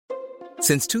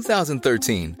Since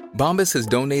 2013, Bombas has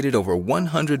donated over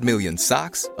 100 million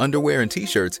socks, underwear, and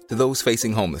T-shirts to those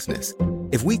facing homelessness.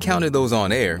 If we counted those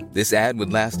on air, this ad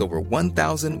would last over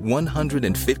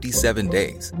 1,157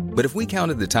 days. But if we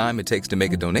counted the time it takes to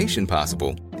make a donation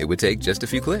possible, it would take just a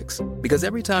few clicks. Because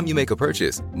every time you make a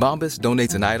purchase, Bombas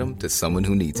donates an item to someone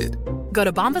who needs it. Go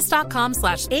to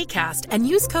bombas.com/ACAST and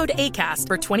use code ACAST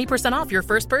for 20% off your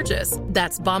first purchase.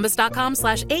 That's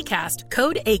bombas.com/ACAST,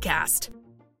 code ACAST.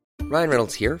 Ryan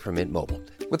Reynolds here from Mint Mobile.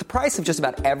 With the price of just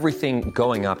about everything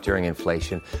going up during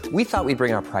inflation, we thought we'd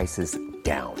bring our prices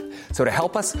down. So to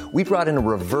help us, we brought in a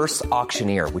reverse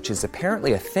auctioneer, which is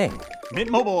apparently a thing. Mint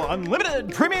Mobile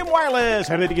Unlimited Premium Wireless.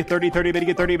 How to get 30, 30, bit to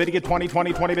get 30, bit to get 20,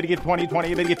 20, 20, bit to get 20,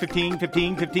 20, bit to get 15,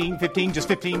 15, 15, 15, just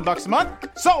 $15 a month?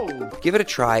 Sold! Give it a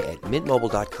try at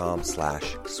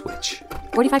mintmobile.com/switch.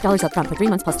 $45 up front for 3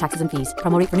 months plus taxes and fees.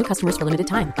 Promo rate for new customers for limited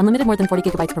time. Unlimited more than 40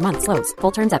 gigabytes per month. Slows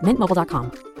full terms at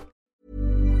mintmobile.com.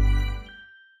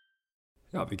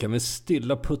 Ja, vi kan väl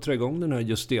stilla puttra igång den här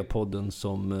Just det-podden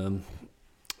som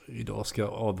idag ska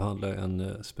avhandla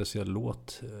en speciell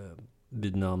låt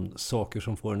vid namn Saker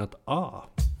som får en att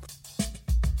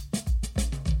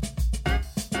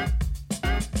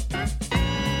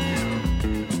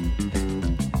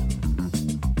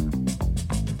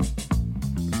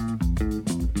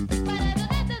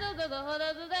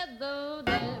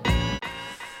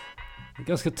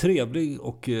Ganska trevlig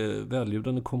och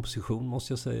välljudande komposition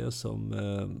måste jag säga, som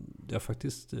jag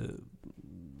faktiskt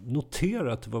noterar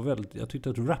att det var väldigt, jag tyckte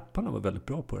att rapparna var väldigt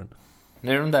bra på den.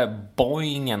 Nu är de där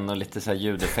boingen och lite så här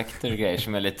ljudeffekter och grejer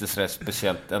som är lite så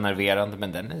speciellt enerverande,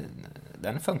 men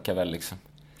den funkar väl liksom.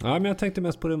 Ja, men jag tänkte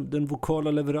mest på den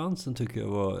vokala leveransen, tycker jag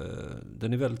var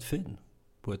den är väldigt fin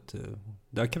på ett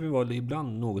där kan vi vara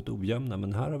ibland något ojämna,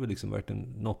 men här har vi liksom verkligen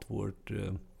nått vårt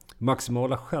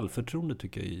maximala självförtroende,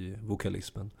 tycker jag, i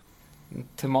vokalismen.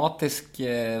 Tematisk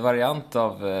variant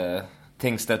av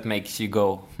Things That Makes You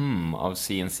Go av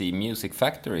CNC Music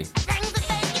Factory.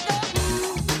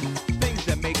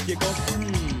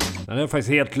 Den är faktiskt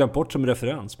helt glömt bort som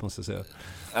referens, måste jag säga.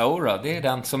 Jodå, det är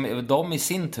den som de i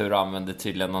sin tur använde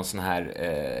tydligen någon sån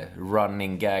här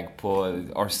running gag på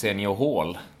Arsenio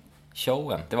Hall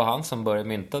showen. Det var han som började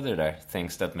mynta det där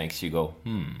Things That Makes You Go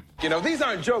You know, these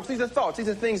aren't jokes, these are thoughts,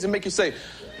 these are things that make you say.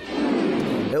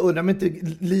 Jag undrar om inte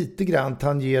lite grann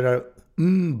tangerar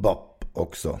bop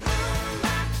också.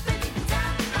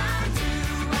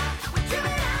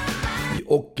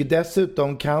 Och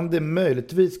dessutom kan det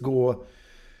möjligtvis gå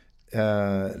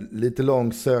lite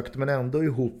långsökt, men ändå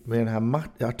ihop med den här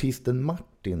artisten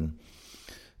Martin,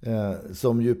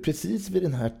 som ju precis vid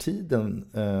den här tiden,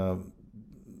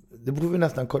 det borde vi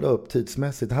nästan kolla upp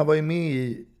tidsmässigt, han var ju med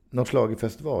i någon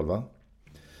schlagerfestival, va?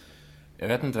 Jag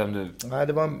vet inte vem du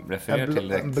det var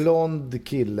en blond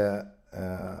kille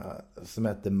som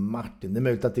hette Martin. Det är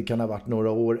möjligt att det kan ha varit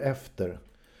några år efter.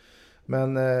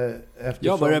 Men eftersom...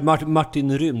 Ja, var det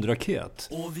Martin Rymdraket?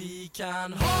 Och vi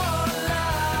kan hålla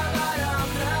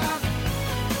varandra.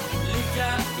 Lycka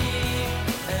i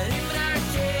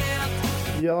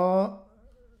rymdraket. Ja,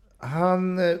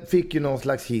 han fick ju någon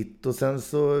slags hit. Och sen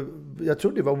så, jag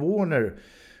tror det var Warner.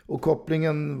 Och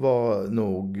kopplingen var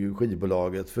nog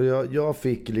skivbolaget. För jag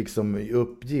fick liksom i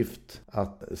uppgift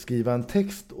att skriva en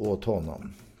text åt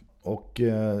honom. Och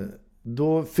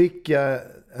då fick jag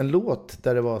en låt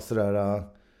där det var sådär,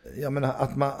 jag menar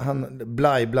att han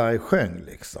blaj sjöng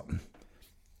liksom.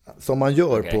 Som man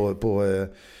gör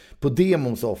på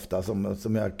demos ofta,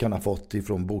 som jag kan ha fått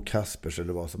ifrån Bo Kaspers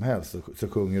eller vad som helst, så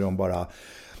sjunger de bara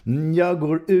jag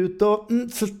går ut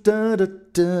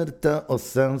och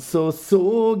sen så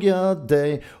såg jag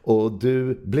dig och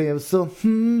du blev så och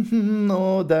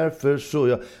därför så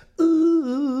jag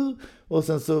och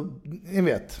sen så, ni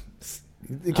vet,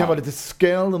 det kan vara lite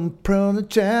skellum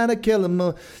pronachana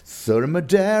kellum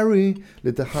surmadary,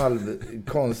 lite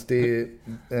halvkonstig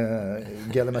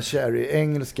Gallimashari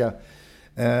engelska,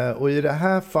 och i det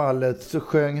här fallet så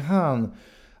sjöng han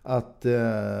att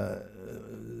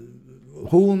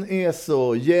hon är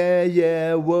så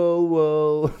yeah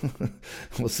wow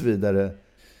och så vidare.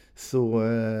 Så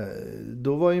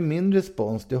då var ju min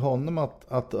respons till honom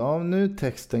att ja, nu är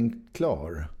texten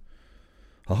klar.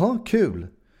 Jaha, kul.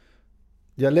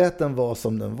 Jag lät den vara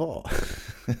som den var.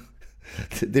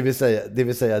 det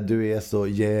vill säga du är så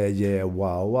yeah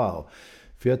wow.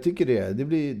 För jag tycker det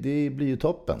blir ju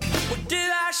toppen. Du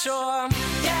är så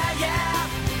yeah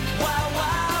wow.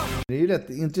 Det är ju rätt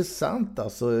intressant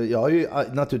alltså. Jag har ju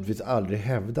naturligtvis aldrig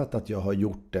hävdat att jag har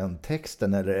gjort den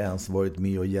texten eller ens varit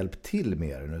med och hjälpt till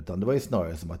med den, utan det var ju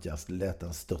snarare som att jag lät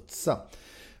den studsa.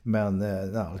 Men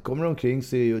när allt kommer omkring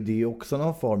så är det också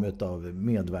någon form av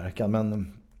medverkan.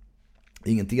 Men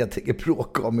Ingenting jag tänker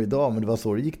bråka om idag, men det var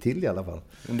så det gick till i alla fall.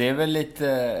 Det är väl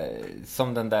lite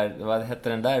som den där, vad hette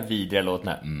den där vidriga låten?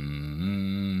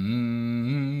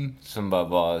 Som bara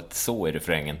var så i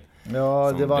refrängen. Ja,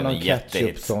 Som det var blev någon en jättehit.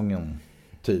 catch-up-sången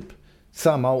typ.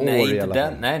 Samma år Nej, i inte alla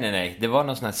den. fall. Nej. Det var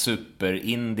någon sån här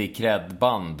super-indie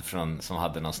cred-band som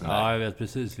hade någon sån där. Ja, jag vet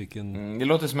precis vilken. Det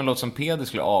låter som en låt som Peder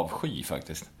skulle avsky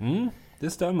faktiskt. Det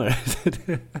stämmer.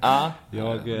 Ja,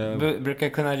 Jag brukar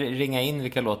kunna ringa in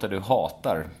vilka låtar du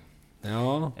hatar.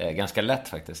 Ja. Ganska lätt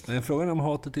faktiskt. Men frågan är om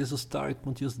hatet är så starkt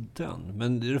mot just den.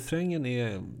 Men refrängen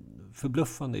är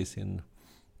förbluffande i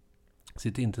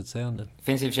sitt intetsägande. Det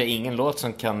finns i och för sig ingen låt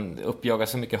som kan uppjaga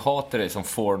så mycket hat i dig som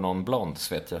For Non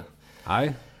Blondes, vet jag.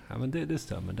 Nej, ja, men det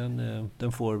stämmer.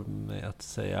 Den får mig att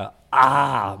säga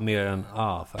mer än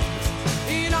faktiskt.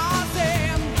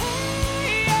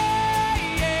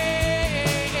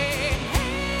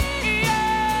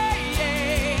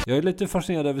 Jag är lite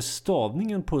fascinerad över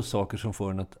stavningen på saker som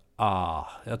får en att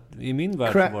i min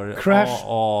värld så var det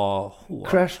A-A-H.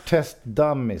 Crash Test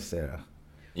Dummies är det.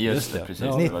 Just det,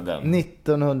 precis. Det var den.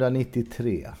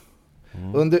 1993.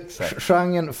 Under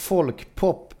genren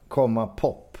folkpop,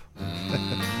 pop.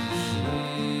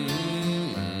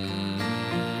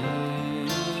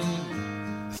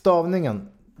 Stavningen,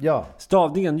 ja.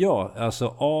 Stavningen, ja.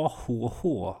 Alltså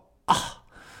A-H-H.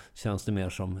 Känns det mer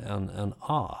som en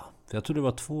A. För jag trodde det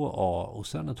var 2 A och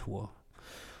sen ett H.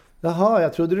 Jaha,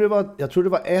 jag trodde det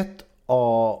var 1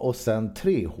 A och sen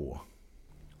 3 H.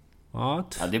 Ja,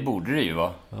 det borde det ju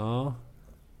vara. Ja.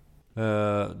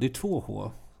 Det är 2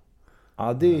 H.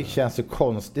 Ja, det känns ju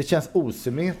konstigt. Det känns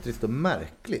osymmetriskt och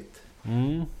märkligt.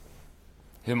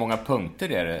 Hur många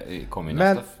punkter är det? Kommer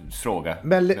nästa fråga.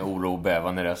 Med oro och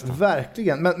bävan i rösten.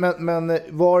 Verkligen. Men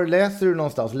var läser du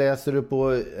någonstans? Läser du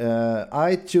på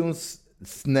iTunes,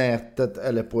 nätet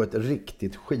eller på ett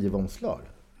riktigt skivomslag?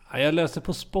 Jag läser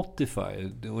på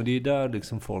Spotify. Och det är där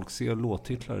liksom folk ser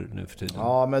låttitlar nu för tiden.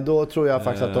 Ja, men då tror jag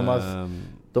faktiskt att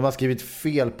de har skrivit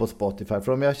fel på Spotify.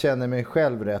 För om jag känner mig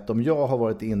själv rätt, om jag har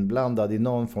varit inblandad i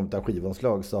någon form av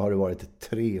skivomslag så har det varit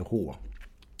 3H.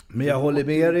 Men jag håller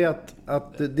med dig att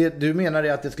du menar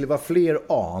att det skulle vara fler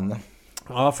an.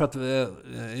 Ja, för att i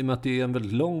och med att det är en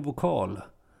väldigt lång vokal.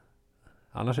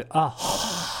 Annars är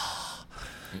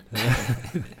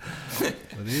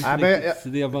det är inte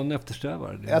det man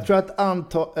eftersträvar. Jag tror att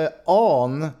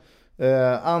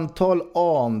antal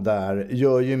an där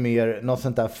gör ju mer något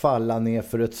sånt där falla ner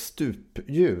för ett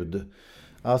stupljud.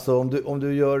 Alltså om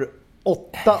du gör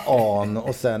 8 an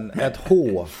och sen ett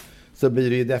H, så blir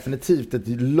det ju definitivt ett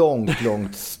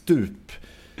långt stup.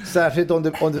 Särskilt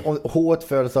om H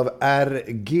följs av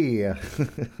RG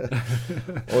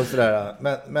och sådär.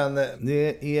 Men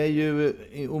det är ju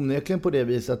onekligen på det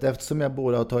viset att eftersom jag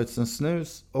både har tagit en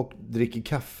snus och dricker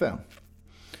kaffe,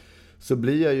 så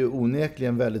blir jag ju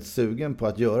onekligen väldigt sugen på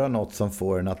att göra något som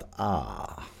får en att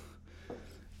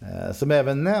som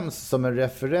även nämns som en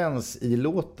referens i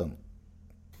låten.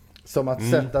 Som att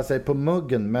sätta sig på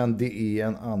muggen, men det är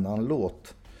en annan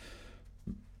låt.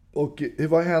 Och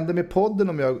vad händer med podden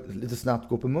om jag lite snabbt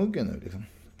går på muggen nu liksom?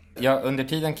 Ja, under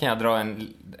tiden kan jag dra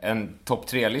en topp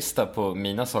 3-lista på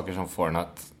mina saker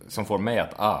som får mig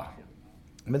att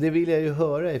Men det vill jag ju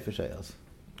höra i och för sig alltså.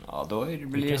 Ja, då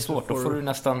blir det svårt. Då får du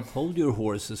nästan hold your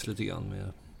horses lite grann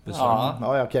med.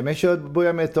 Ja, okej. Men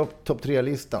börja med topp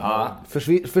 3-listan. Ja.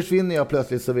 Försvinner jag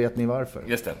plötsligt så vet ni varför.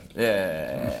 Just det.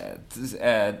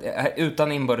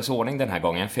 Utan inbördes ordning den här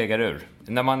gången, fegar ur.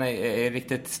 När man är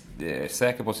riktigt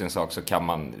säker på sin sak så kan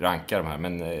man ranka de här,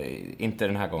 men inte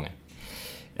den här gången.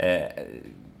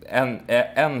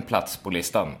 En plats på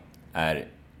listan är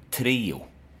trio.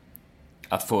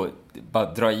 Att få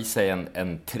bara dra i sig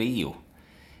en trio,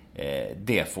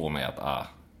 det får mig att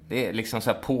det är liksom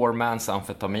så här poor man's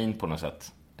amfetamin på något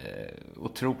sätt.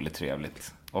 Otroligt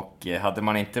trevligt. Och hade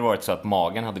man inte varit så att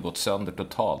magen hade gått sönder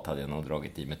totalt, hade jag nog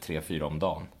dragit i med 3-4 om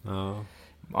dagen. Ja.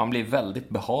 Man blir väldigt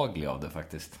behaglig av det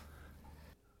faktiskt.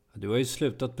 Du har ju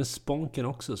slutat med sponken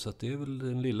också, så att det är väl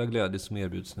den lilla glädje som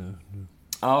erbjuds nu.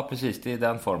 Ja, precis. Det är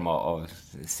den form av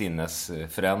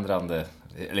sinnesförändrande,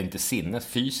 eller inte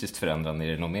fysiskt förändrande,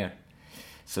 är det nog mer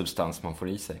substans man får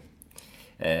i sig.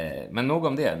 Men nog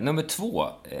om det. Nummer 2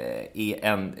 är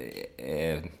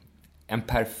en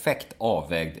perfekt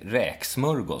avvägd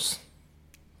räksmörgås.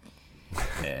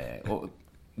 Och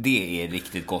det är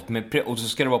riktigt gott. Och så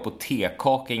ska det vara på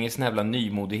tekaka, ingen sån jävla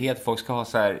nymodighet. Folk ska ha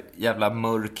så här jävla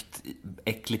mörkt,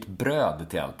 äckligt bröd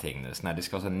till allting. Det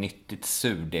ska vara så nyttigt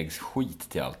surdegsskit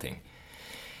till allting.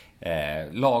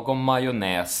 Lagom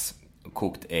majonnäs,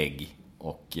 kokt ägg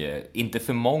Och inte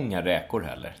för många räkor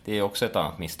heller. Det är också ett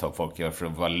annat misstag folk gör för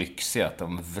att vara lyxiga. Att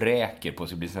de vräker på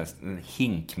sig. Det blir en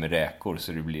hink med räkor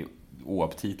så det blir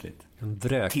oaptitligt. En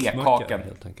vräkmacka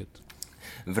helt enkelt.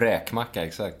 Vräkmacka,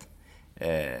 exakt.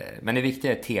 Men det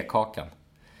viktiga är tekakan.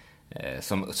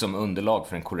 Som underlag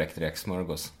för en korrekt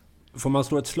räksmörgås. Får man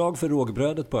slå ett slag för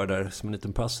rågbrödet bara där som en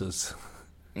liten passus?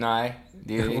 Nej,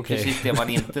 det är precis det man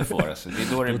inte får. Alltså. Det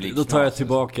är då det blir då tar jag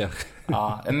tillbaka.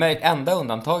 Ja, enda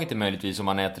undantaget är möjligtvis om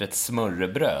man äter ett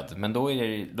smörrebröd. Men då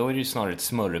är det ju snarare ett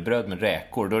smörrebröd med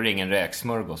räkor. Då är det ingen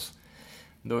räksmörgås.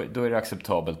 Då är det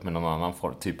acceptabelt med någon annan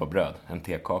typ av bröd. En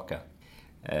tekaka.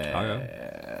 Ja.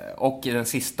 Och den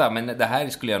sista, men det här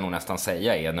skulle jag nog nästan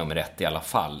säga är nummer 1 i alla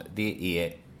fall. Det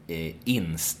är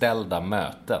inställda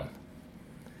möten.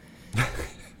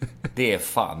 Det är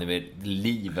fan, det är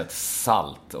livets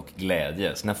salt och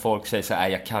glädje. Så när folk säger så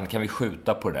här, kan vi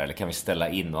skjuta på det där eller kan vi ställa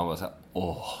in? Och man bara så här,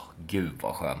 gud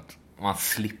vad skönt.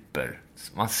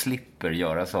 Man slipper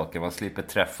göra saker, man slipper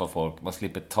träffa folk, man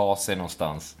slipper ta sig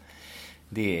någonstans.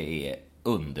 Det är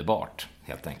underbart,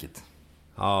 helt enkelt.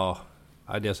 Ja,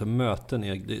 det är alltså möten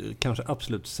är det kanske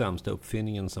absolut sämsta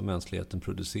uppfinningen som mänskligheten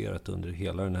producerat under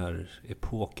hela den här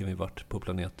epoken vi varit på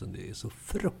planeten. Det är så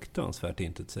fruktansvärt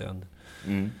intetsägande.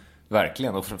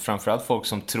 Verkligen, och framförallt folk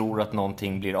som tror att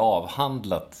någonting blir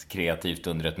avhandlat kreativt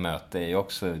under ett möte är ju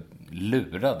också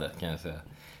lurade, kan jag säga.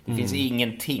 Det finns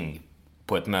ingenting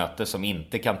på ett möte som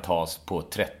inte kan tas på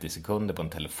 30 sekunder på en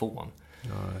telefon.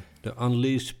 Nej. Det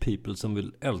unleash people som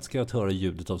vill älska att höra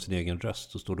ljudet av sin egen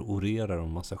röst och står och orerar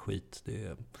om massa skit. Det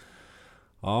är...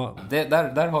 Ja.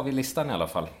 Där har vi listan i alla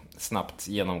fall. Snabbt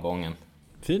genomgången.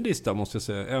 Fin lista måste jag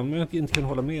säga. Även om jag inte kan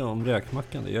hålla med om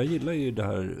räkmackan. Jag gillar ju det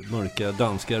här mörka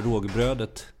danska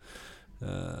rågbrödet.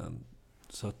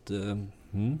 Så att...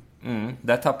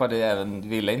 Där tappade jag även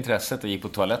villa intresset och gick på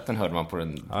toaletten, hörde man på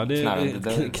den knarrande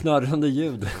dörren. Knarrande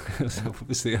ljud. Så får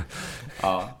vi se.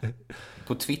 Ja.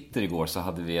 På Twitter igår så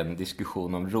hade vi en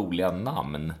diskussion om roliga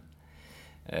namn.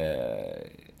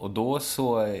 Och då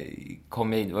så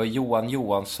kom det var Johan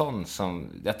Johansson som,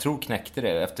 jag tror knäckte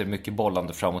det efter mycket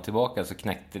bollande fram och tillbaka, så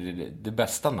knäckte det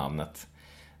bästa namnet.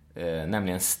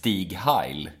 Nämligen Stig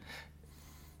Heil.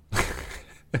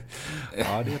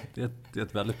 Ja, det är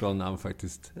ett väldigt bra namn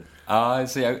faktiskt. Ja,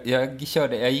 så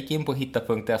jag gick in på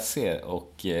hitta.se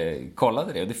och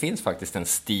kollade det. Och det finns faktiskt en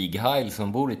Stig Heil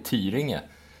som bor i Tyringe.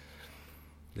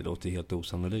 Det låter helt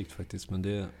osannolikt faktiskt, men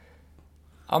det...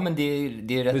 Ja, men det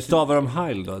är rätt... Hur stavar de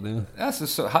Heil då?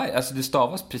 Alltså det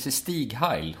stavas precis Stig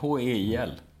Heil,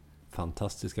 H-E-I-L.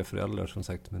 Fantastiska föräldrar som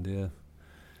sagt, men det...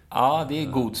 Ja, det är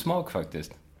god smak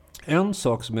faktiskt. En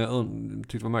sak som jag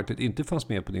tyckte var märkligt inte fanns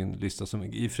med på din lista, som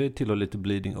i och för sig tillhör lite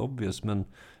bleeding obvious, men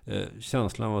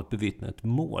känslan av att bevittna ett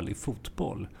mål i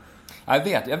fotboll.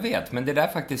 Jag vet, men det där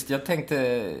faktiskt, jag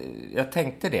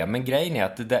tänkte det, men grejen är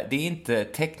att det är inte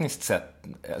tekniskt sett,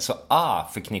 så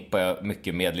förknippar jag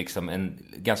mycket med liksom en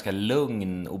ganska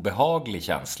lugn och behaglig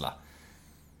känsla.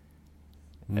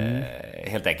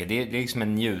 Helt enkelt, det är liksom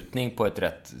en njutning på ett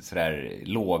rätt sådär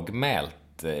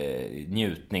lågmält,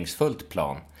 njutningsfullt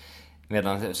plan.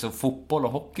 Medan så fotboll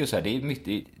och hockey och så här,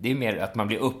 det är mer att man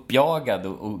blir uppjagad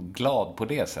och glad på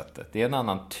det sättet. Det är en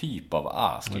annan typ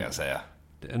av skulle jag säga.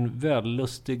 En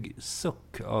vällustig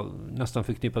suck, nästan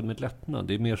förknippad med lättnad.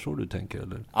 Det är mer så du tänker,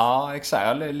 eller? Ja,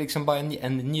 exakt. Liksom bara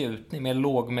en njutning, mer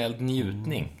lågmäld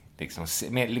njutning. Liksom,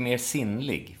 mer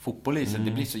sinnlig. Fotboll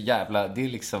det blir så jävla... Det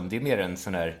är mer en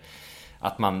sån där...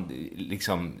 Att man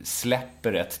liksom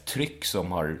släpper ett tryck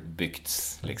som har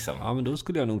byggts. Liksom. Ja, men då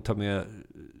skulle jag nog ta med...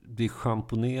 Bli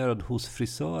schamponerad hos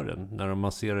frisören när de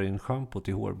masserar in schampot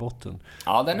i hårbotten.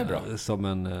 Ja, den är bra. Som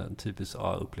en typisk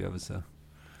upplevelse.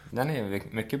 Den är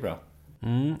mycket bra.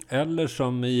 Eller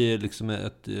som i liksom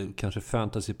ett kanske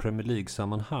fantasy Premier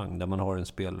League-sammanhang där man har en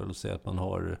spelare, och säger att man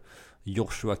har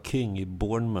Joshua King i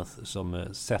Bournemouth som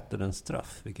sätter en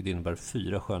straff, vilket innebär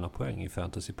 4 sköna poäng i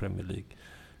fantasy Premier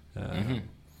League.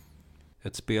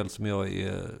 Ett spel som jag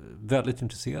är väldigt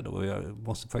intresserad av, och jag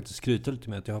måste faktiskt skryta lite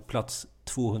med att jag har plats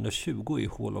 220 i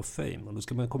Hall of Fame, och då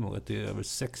ska man komma ihåg att det är över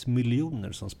 6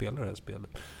 miljoner som spelar det här spelet.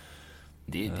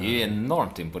 Det är ju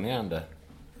enormt imponerande.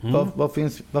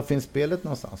 Var finns spelet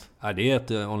någonstans? Ja, det är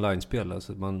ett online-spel.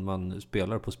 Alltså man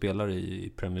spelar på spelare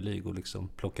i Premier League och liksom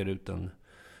plockar ut en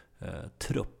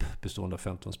trupp bestående av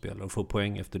 15 spelare och får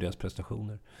poäng efter deras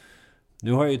prestationer.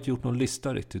 Nu har jag inte gjort någon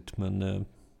lista riktigt, men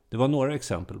det var några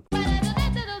exempel.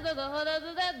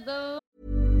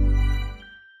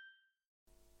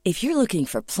 If you're looking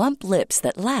for plump lips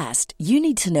that last, you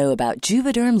need to know about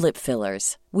Juvederm lip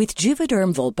fillers. With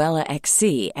Juvederm Volbella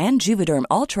XC and Juvederm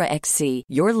Ultra XC,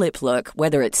 your lip look,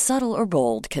 whether it's subtle or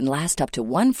bold, can last up to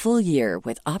 1 full year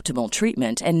with optimal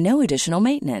treatment and no additional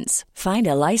maintenance. Find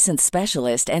a licensed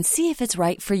specialist and see if it's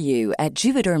right for you at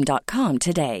Juvederm.com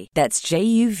today. That's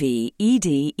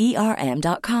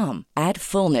JUVEDERM.com. Add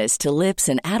fullness to lips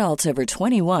in adults over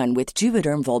 21 with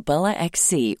Juvederm Volbella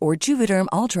XC or Juvederm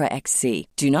Ultra XC.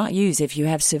 Do not use if you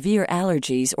have severe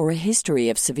allergies or a history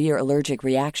of severe allergic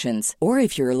reactions, or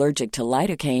if you're allergic to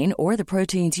lidocaine or the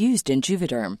proteins used in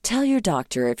Juvederm. Tell your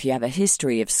doctor if you have a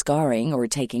history of scarring or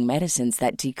taking medicines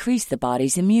that decrease the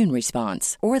body's immune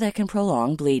response or that can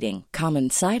prolong bleeding. Common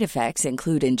side effects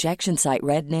include injection site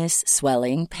redness,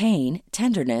 swelling, pain,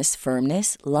 tenderness,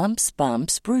 firmness, lumps,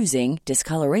 bumps, bruising,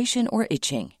 discoloration, or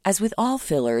itching. As with all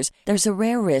fillers, there's a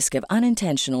rare risk of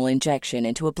unintentional injection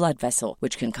into a blood vessel,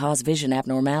 which can cause vision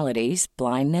abnormalities,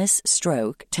 blindness,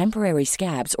 stroke, temporary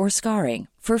scabs, or scarring.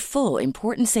 For full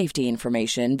important safety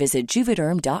information, visit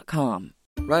Juvederm.com.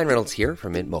 Ryan Reynolds here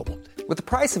from Mint Mobile. With the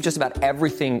price of just about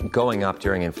everything going up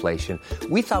during inflation,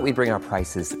 we thought we'd bring our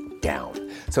prices down.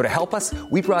 So to help us,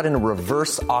 we brought in a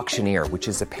reverse auctioneer, which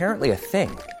is apparently a thing.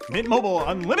 Mint Mobile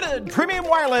Unlimited Premium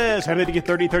Wireless. How to get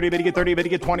 30, 30, how to get 30, how to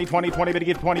get 20, 20, 20, how to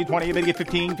get 20, 20, how to get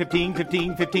 15, 15,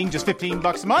 15, 15, just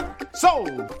 $15 a month?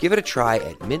 Sold! Give it a try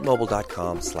at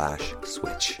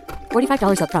mintmobile.com/switch.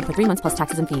 $45 up front for 3 months plus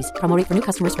taxes and fees. Promo rate for new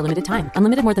customers for limited time.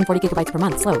 Unlimited more than 40 gigabytes per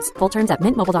month. Slows full terms at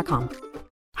mintmobile.com.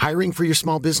 Hiring for your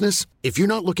small business? If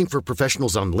you're not looking for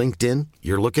professionals on LinkedIn,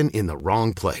 you're looking in the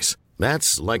wrong place.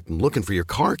 That's like looking for your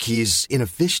car keys in a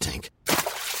fish tank.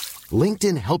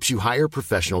 LinkedIn helps you hire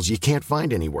professionals you can't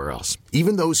find anywhere else,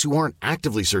 even those who aren't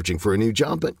actively searching for a new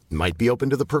job but might be open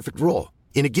to the perfect role.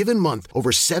 In a given month,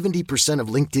 over 70%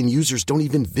 of LinkedIn users don't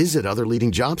even visit other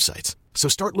leading job sites. So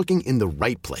start looking in the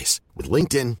right place. With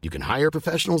LinkedIn, you can hire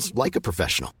professionals like a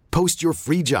professional. Post your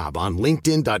free job on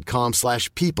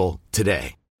linkedin.com/people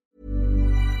today.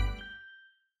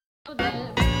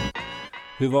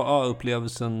 Hur var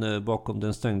A-upplevelsen bakom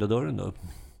den stängda dörren då?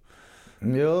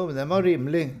 Jo, den var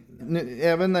rimlig. Nu,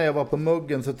 även när jag var på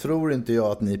muggen så tror inte jag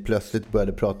att ni plötsligt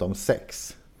började prata om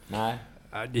sex. Nej.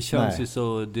 Det känns ju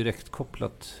så direkt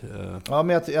kopplat. Ja,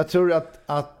 men jag tror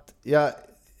att jag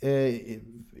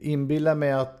inbillar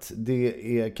mig att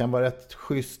det kan vara rätt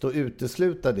schysst att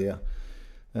utesluta det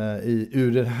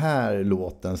ur den här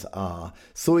låtens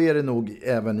Så är det nog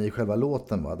även i själva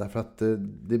låten, va? Därför att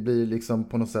det blir liksom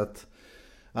på något sätt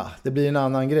det blir en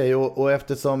annan grej. Och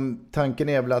eftersom tanken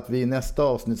är väl att vi i nästa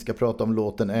avsnitt ska prata om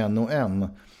låten En och en,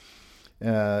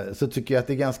 så tycker jag att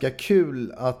det är ganska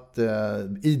kul att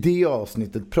i det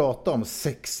avsnittet prata om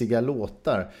sexiga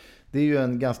låtar. Det är ju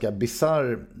en ganska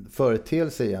bizarr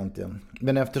företeelse egentligen.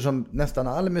 Men eftersom nästan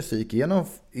all musik är en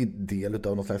del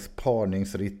av någon slags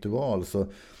parningsritual, så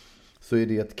är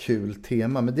det ett kul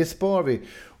tema. Men det spar vi.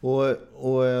 Och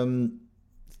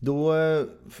då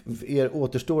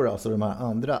återstår alltså de här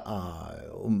andra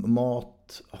och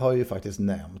mat har ju faktiskt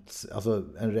nämnts. Alltså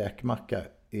en räkmacka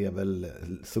är väl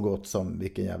så gott som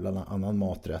vilken jävla annan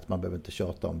maträtt. Man behöver inte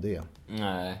tjata om det.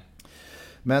 Nej.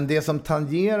 Men det som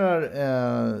tangerar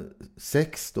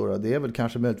sex då, det är väl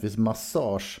kanske möjligtvis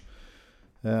massage.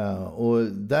 Och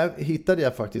där hittade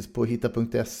jag faktiskt på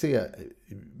hitta.se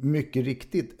mycket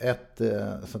riktigt ett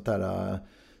sånt där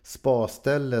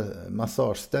spaställe,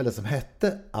 massageställe som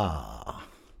hette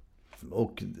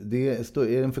Och det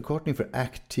är en förkortning för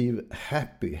Active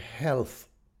Happy Health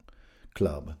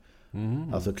Club.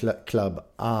 Alltså Club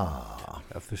A.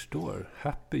 Jag förstår.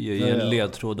 Happy ger en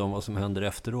ledtråd om vad som händer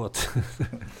efteråt.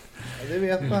 Det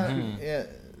vet man.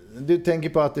 Du tänker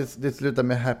på att det slutar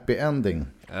med happy ending?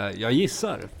 Jag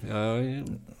gissar.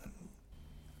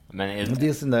 Men det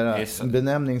är sån där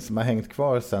benämning som har hängt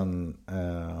kvar sen.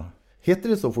 Heter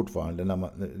det så fortfarande? När man,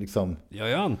 liksom... Ja,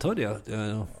 jag antar det.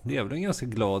 Det är väl en ganska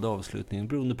glad avslutning,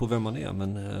 beroende på vem man är.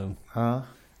 Men,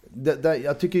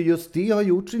 jag tycker just det har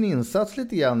gjort sin insats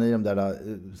lite grann i de där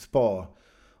spa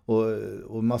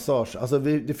och massage. Alltså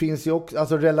det finns ju också,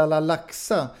 alltså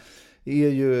Relalaxa är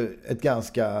ju ett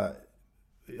ganska,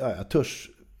 jag törs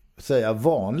säga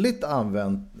vanligt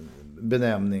använt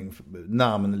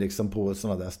namn liksom på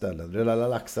sådana där ställen.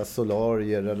 Relalaxa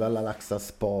solarier, Relalaxa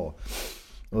spa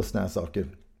och såna här saker.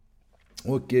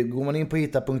 Och går man in på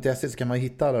hitta.se så kan man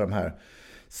hitta alla de här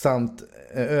samt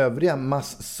övriga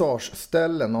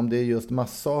massageställen, om det är just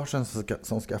massagen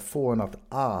som ska få en att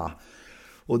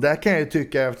Och där kan jag ju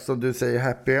tycka, eftersom du säger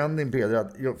happy ending, Peder,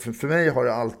 att för mig har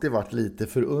det alltid varit lite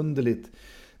förunderligt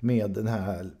med den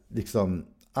här liksom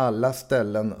alla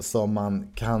ställen som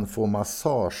man kan få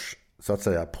massage så att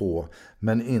säga på,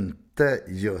 men inte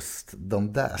just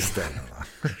de där ställena.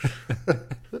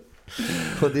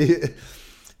 Och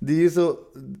det är ju så,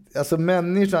 alltså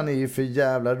människan är ju för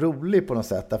jävla rolig på något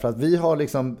sätt, därför att vi har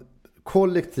liksom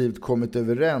kollektivt kommit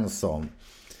överens om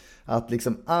att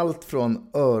liksom allt från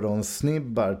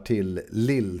öronsnibbar till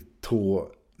lilltå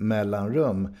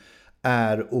mellanrum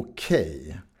är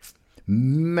okej.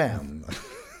 Men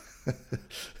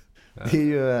det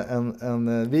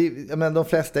är ju men de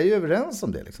flesta är ju överens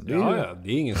om det liksom. Det är det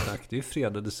är ingen snack. Det är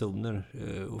fredade zoner.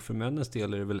 Och för männens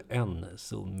del är det väl en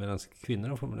zon, medan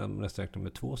kvinnorna får man nästan räkna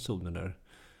med 2 zoner där.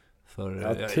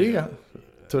 För, 3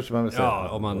 törs man väl säga. Ja,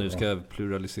 om man nu ska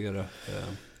pluralisera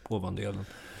ovandelen.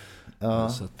 Ja.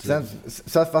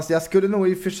 Så fast jag skulle nog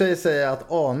i och för sig säga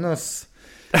att anus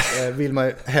vill man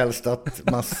ju helst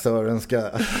att massören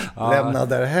ska lämna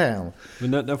därhän.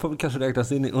 Men den får väl kanske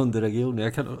räknas in i underregionen.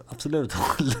 Jag kan absolut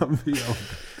hålla med om.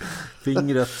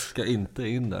 Fingret ska inte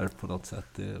in där på något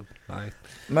sätt. Nej.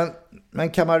 Men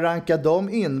kan man ranka dem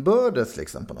inbördes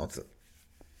liksom på något sätt?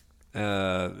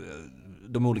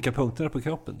 De olika punkterna på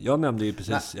kroppen. Jag nämnde ju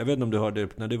precis, jag vet inte om du hörde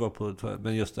det när du var på,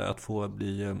 men just det att få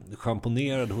bli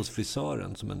schamponerad hos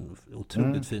frisören som en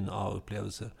otroligt fin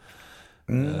upplevelse.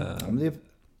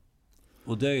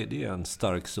 Och det är en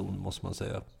stark zon, måste man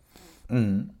säga.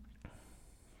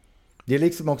 Det är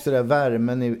liksom också det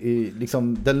värmen i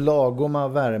liksom den lagoma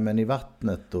värmen i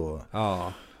vattnet och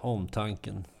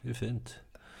omtanken. Det är fint.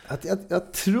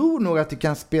 Jag tror nog att det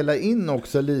kan spela in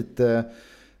också lite.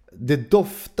 Det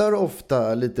doftar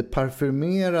ofta lite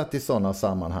parfymerat i sådana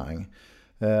sammanhang.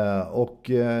 Och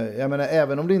jag menar,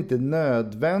 även om det inte är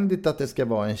nödvändigt att det ska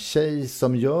vara en tjej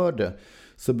som gör det,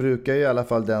 så brukar ju i alla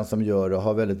fall den som gör det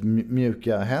ha väldigt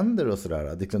mjuka händer och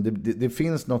sådär. Det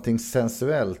finns någonting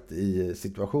sensuellt i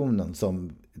situationen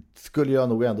som, skulle jag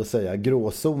nog ändå säga,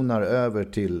 gråzonar över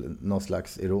till någon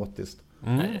slags erotiskt.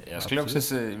 Jag skulle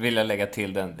också vilja lägga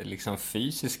till den liksom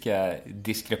fysiska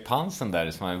diskrepansen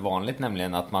där som är vanligt,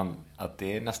 nämligen att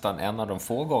det är nästan en av de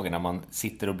få gångerna man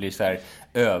sitter och blir så här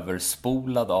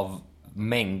överspolad av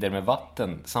mängder med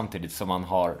vatten samtidigt som man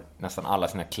har nästan alla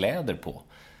sina kläder på.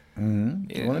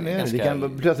 Det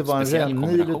kan plötsligt vara en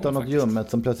rännil utav något ljummet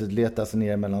som plötsligt letar sig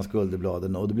ner mellan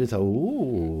skulderbladen och det blir så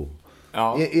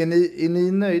här, Är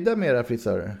ni nöjda med era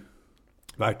frisörer?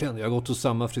 Verkligen, jag har gått hos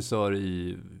samma frisör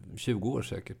i 20 år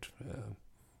säkert.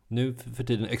 Nu för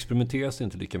tiden experimenteras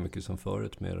inte lika mycket som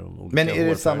förut med de olika. Men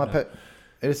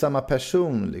är det samma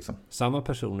person liksom? Samma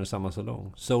personer, samma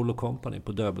salong. Solo Company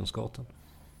på Döbelnsgatan.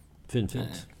 Fint.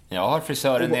 Jag har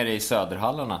frisören nere i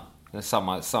Söderhallarna. Det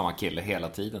är samma kille hela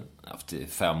tiden. Efter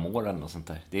 5 år eller något sånt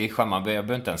där. Det är skönt, jag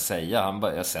behöver inte ens säga.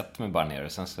 Jag sätter mig bara ner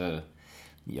och sen så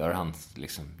gör han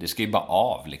liksom. Det ska ju bara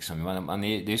av liksom.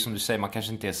 Det är som du säger, man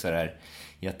kanske inte är så där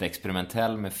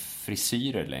jätteexperimentell med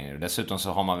frisyrer längre. Dessutom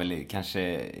så har man väl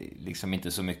kanske liksom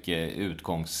inte så mycket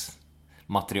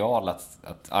utgångsmaterial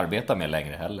att arbeta med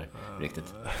längre heller,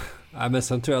 riktigt. Nej, men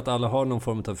sen tror jag att alla har någon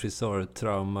form av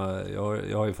frisörtrauma.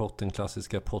 Jag har ju fått en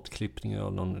klassiska pottklippning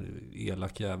av någon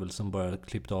elak jävel som bara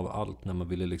klippte av allt när man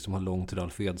ville liksom ha långt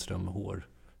Ralf Edström hår.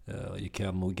 Gick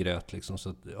hem och grät liksom. Så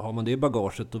att, har man det i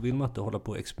bagaget, då vill man inte hålla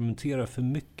på och experimentera för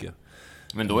mycket.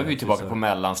 Men då är vi tillbaka på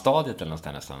mellanstadiet eller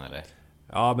någonstans nästan, eller?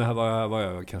 Ja, men här var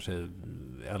jag kanske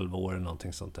 11 år eller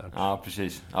någonting sånt där. Ja,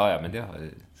 precis. Ja, men det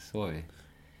så är vi.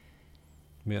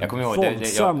 Med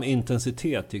våldsam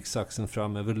intensitet gick saxen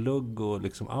fram över lugg och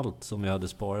liksom allt som jag hade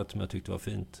sparat som jag tyckte var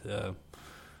fint.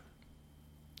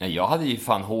 Jag hade ju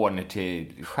fan hår ner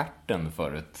till stjärten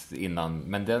förut innan.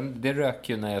 Men det rök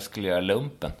ju när jag skulle göra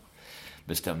lumpen.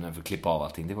 Bestämde mig för att klippa av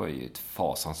allting. Det var ju ett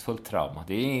fasansfullt trauma.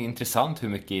 Det är intressant hur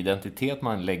mycket identitet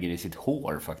man lägger i sitt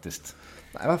hår faktiskt.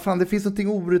 Nej, vad fan, det finns något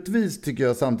orättvist tycker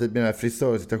jag samtidigt med den här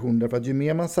frisörsituationen. Därför att ju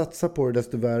mer man satsar på det,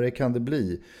 desto värre kan det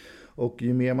bli. Och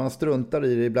ju mer man struntar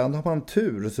i det, ibland har man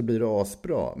tur och så blir det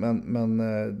asbra. Men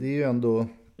det är ju ändå...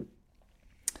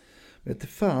 Vet inte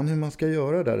fan hur man ska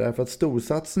göra där. Därför att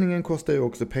storsatsningen kostar ju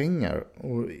också pengar.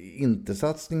 Och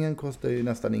inte-satsningen kostar ju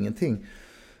nästan ingenting.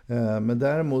 Men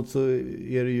däremot så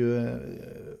är det ju...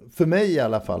 För mig i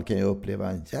alla fall kan jag uppleva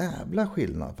en jävla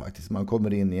skillnad faktiskt. Man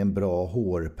kommer in i en bra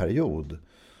hårperiod.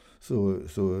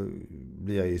 Så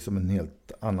blir jag ju som en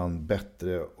helt annan,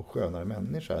 bättre och skönare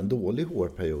människa. En dålig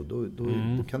hårperiod,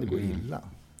 då kan det gå illa.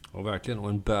 Och verkligen, och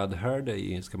en bad hair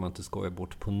day ska man inte skoja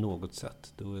bort på något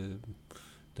sätt. Då är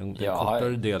den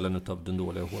kortare delen av den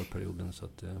dåliga hårperioden. Så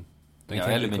att, jag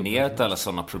har eliminerat alla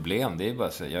sådana problem. Det är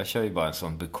bara så, jag kör ju bara en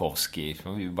sån Bukowski.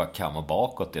 Man vill ju bara kamma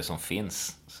bakåt det som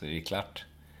finns. Så är det klart.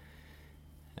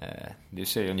 Det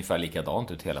ser ju ungefär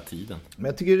likadant ut hela tiden. Men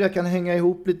jag tycker det kan hänga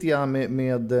ihop lite grann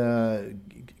med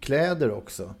kläder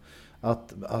också.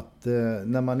 att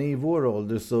när man är i vår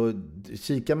ålder så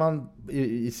kikar man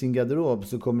i sin garderob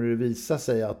så kommer det visa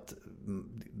sig att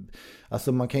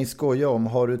alltså man kan ju skoja om,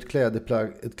 har du ett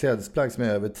klädesplagg som är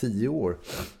över 10 år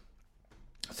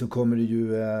så kommer det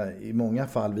ju i många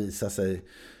fall visa sig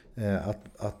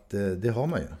att det har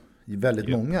man ju. Väldigt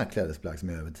många klädesplagg som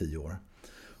är över 10 år.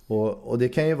 Och det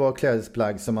kan ju vara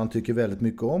klädesplagg som man tycker väldigt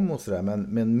mycket om och sådär.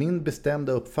 Men min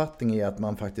bestämda uppfattning är att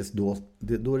man faktiskt då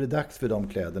är det dags för de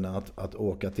kläderna att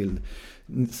åka till,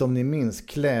 som ni minns,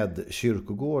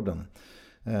 klädkyrkogården.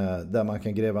 Där man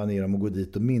kan gräva ner dem och gå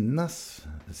dit och minnas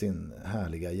sin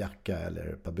härliga jacka eller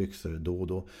ett par byxor då och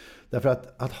då. Därför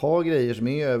att ha grejer som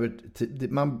är över...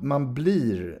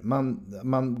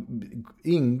 Man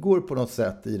ingår på något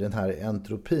sätt i den här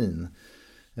entropin.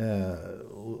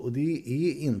 Och det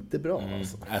är inte bra.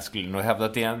 Alltså. Jag skulle nog hävda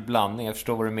att det är en blandning. Jag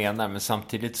förstår vad du menar. Men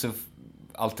samtidigt så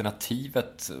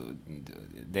alternativet,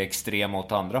 det extrema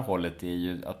åt andra hållet, är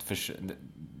ju att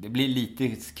det blir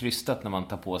lite krystat när man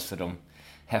tar på sig de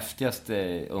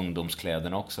häftigaste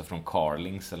ungdomskläderna också från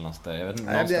Carlings eller något där. Jag vet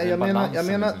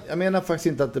inte, jag menar faktiskt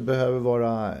inte att det behöver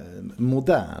vara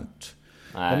modernt.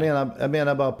 Nej. Jag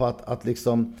menar bara på att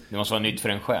liksom... Det måste vara nytt för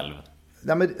en själv.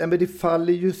 Ja, men det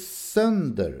faller ju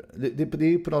sönder. Det är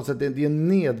ju på något sätt det är en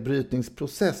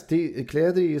nedbrytningsprocess.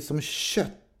 Kläder är ju som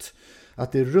kött.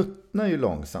 Att det ruttnar ju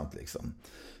långsamt liksom.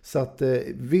 Så att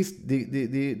visst,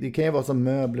 det kan ju vara som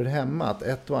möbler hemma. Att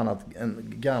ett och annat,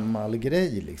 en gammal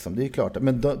grej liksom. Det är klart.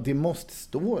 Men det måste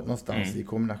stå någonstans i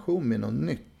kombination med något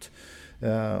nytt.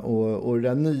 Och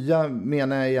det nya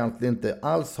menar jag egentligen inte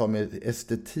alls har med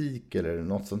estetik eller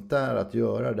något sånt där att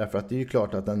göra. Därför att det är ju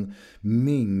klart att en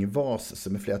Ming-vas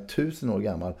som är flera tusen år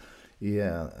gammal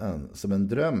är som en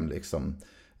dröm liksom.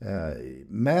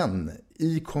 Men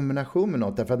i kombination med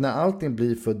något, därför att när allting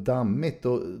blir för dammigt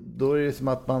då är det som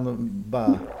att man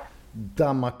bara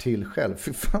dammar till själv.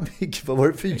 Fy fan, vad var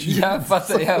det för ljud?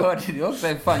 Jag hörde det också.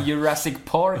 Fan, Jurassic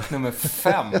Park nummer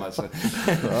 5 alltså.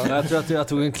 Ja, jag tror att jag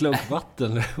tog en klunk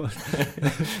vatten.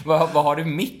 Vad har du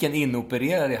micken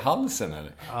inopererad i halsen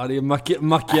eller? Ja, det är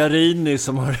Macchiarini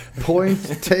som har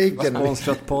point taken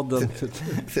sponsrat podden.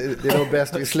 Det är nog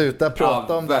bäst vi slutar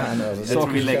prata om det här nu. Så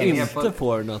vi lägger inte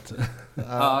på den att...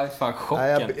 Ja, fan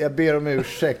chocken. Jag ber om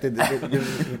ursäkt. Det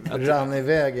rann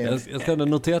iväg. Jag ska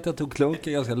notera att jag tog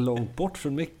klunken ganska långt bort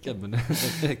från micken, men det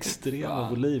är en extrema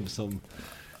volym som...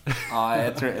 Ja,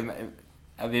 jag tror...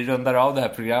 Vi rundar av det här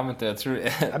programmet och jag tror...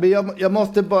 Jag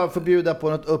måste bara förbjuda på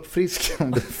något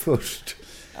uppfriskande först.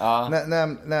 Ja.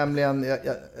 Nämligen,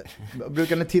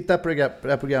 brukar ni titta på det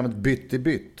här programmet Bytt i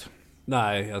bytt?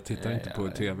 Nej, jag tittar inte på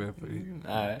tv.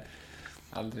 Nej,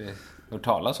 aldrig hört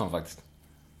talas om faktiskt.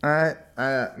 Nej,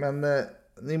 men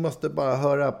ni måste bara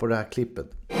höra på det här klippet.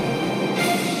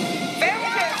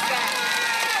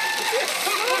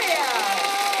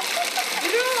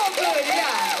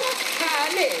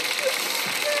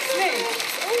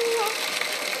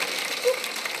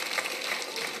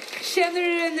 Känner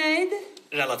du dig nöjd?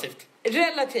 Relativt.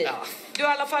 Ja. Du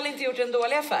har i alla fall inte gjort en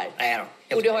dålig affär. Nej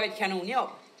då. Och du har ett kanonjobb.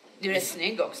 Du är rätt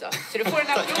snygg också. Så du får en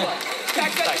applåd. Tack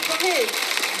för att du kom hit.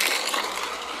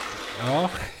 Ja.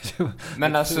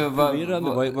 Men alltså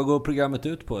vad går programmet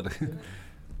ut på?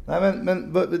 Nej, men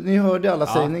ni hörde alla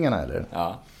sägningarna eller?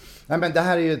 Ja. Nej, men det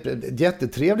här är ju ett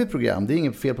jättetrevligt program. Det är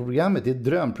inget fel på programmet. Det är ett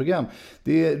drömprogram.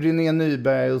 Det är René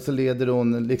Nyberg och så leder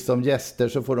hon liksom gäster,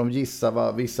 så får de gissa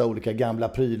vad vissa olika gamla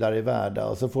prylar är värda.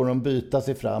 Och så får de byta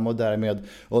sig fram och därmed,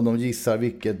 om de gissar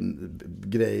vilken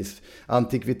grejs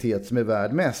antikvitet som är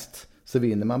värd mest, så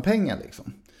vinner man pengar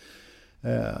liksom.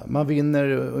 Man vinner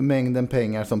mängden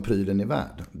pengar som prylen är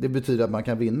värd. Det betyder att man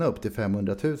kan vinna upp till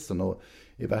 500 000 och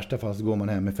i värsta fall så går man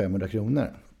hem med 500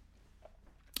 kronor.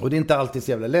 Och det är inte alltid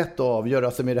så jävla lätt att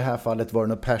avgöra, som i det här fallet var det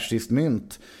något persiskt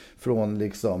mynt från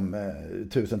liksom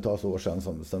tusentals år sedan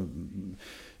som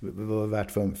var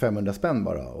värt för 500 spänn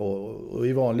bara. Och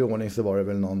i vanlig ordning så var det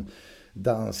väl någon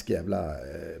dansk jävla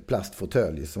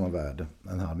plastfåtölj som var värd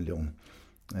 500 000.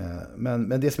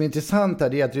 Men det som är intressant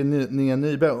här är att René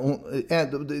Nyberg,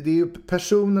 det är ju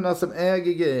personerna som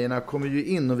äger grejerna kommer ju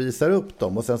in och visar upp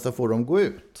dem och sen så får de gå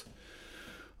ut.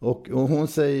 Och hon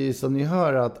säger som ni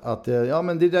hör att ja,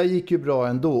 men det där gick ju bra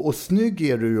ändå. Och snygg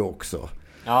är du ju också.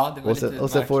 Ja, det var och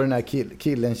så får den här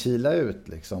killen kila ut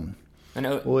liksom. Men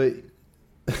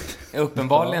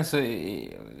uppenbarligen så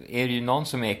är det ju någon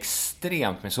som är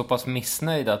extremt men så pass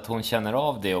missnöjd att hon känner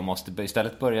av det och måste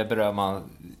istället börja berömma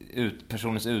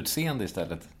personens utseende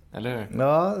istället. Eller hur?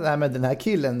 Ja, nej, men den här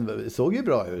killen såg ju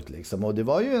bra ut liksom. Och det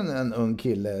var ju en ung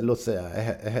kille, låt säga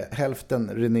hälften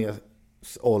Renés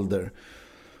ålder.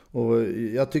 Och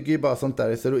jag tycker ju bara sånt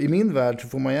där. Så i min värld så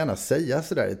får man gärna säga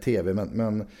sådär i tv.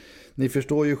 Men ni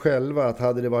förstår ju själva att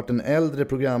hade det varit en äldre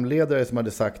programledare som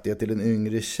hade sagt det till en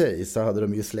yngre tjej så hade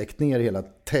de ju släckt ner hela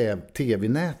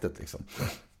tv-nätet liksom.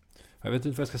 Jag vet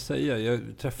inte vad jag ska säga. Jag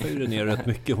träffar ju René rätt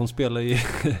mycket. Hon spelar ju,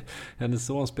 hennes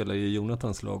son spelar ju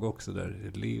Jonathans lag också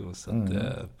där, Leo. Så att, det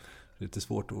är lite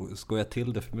svårt att skoja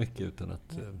till det för mycket utan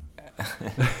att...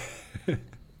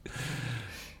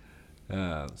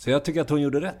 Så jag tycker att hon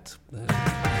gjorde rätt.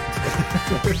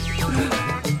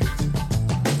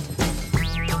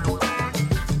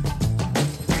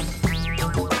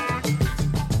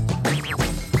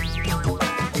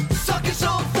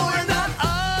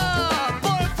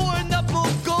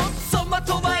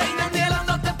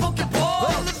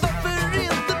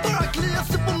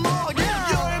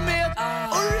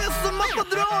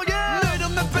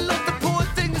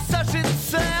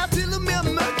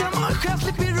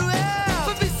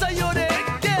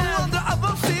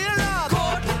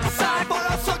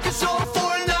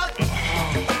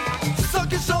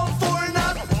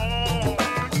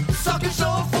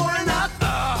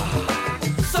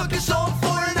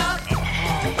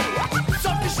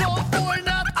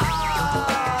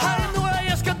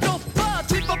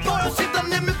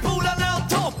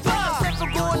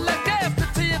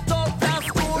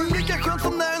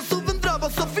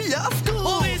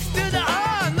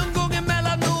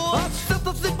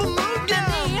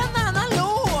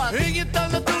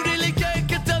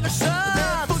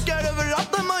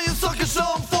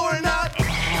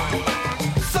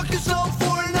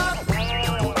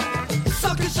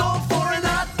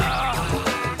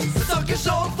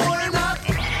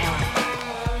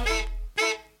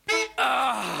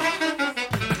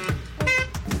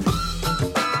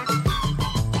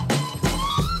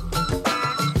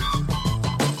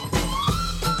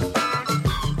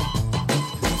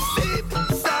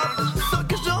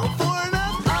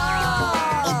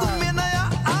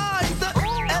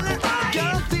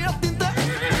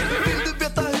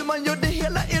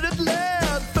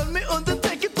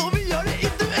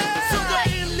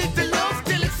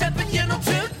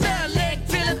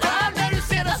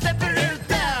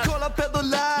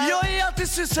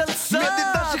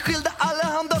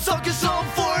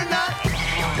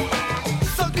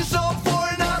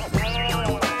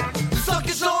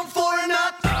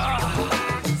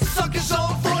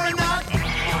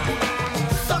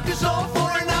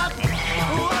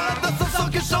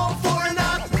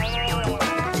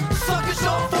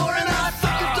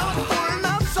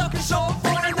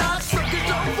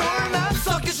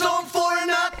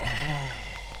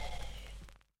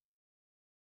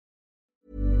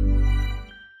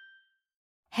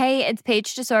 Hey, it's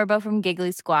Paige DeSorbo from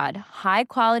Giggly Squad. High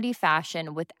quality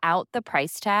fashion without the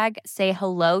price tag. Say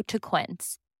hello to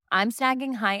Quince. I'm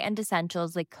snagging high-end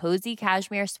essentials like cozy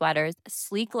cashmere sweaters,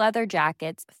 sleek leather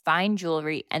jackets, fine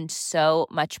jewelry, and so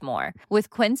much more.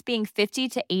 With Quince being 50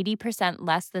 to 80%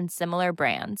 less than similar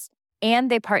brands.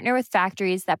 And they partner with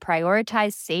factories that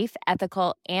prioritize safe,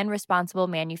 ethical, and responsible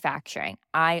manufacturing.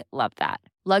 I love that.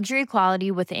 Luxury quality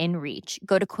within reach.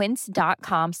 Go to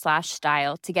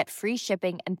quince.com/style to get free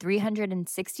shipping and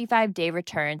 365-day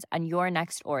returns on your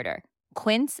next order.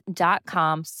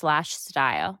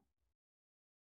 Quince.com/style.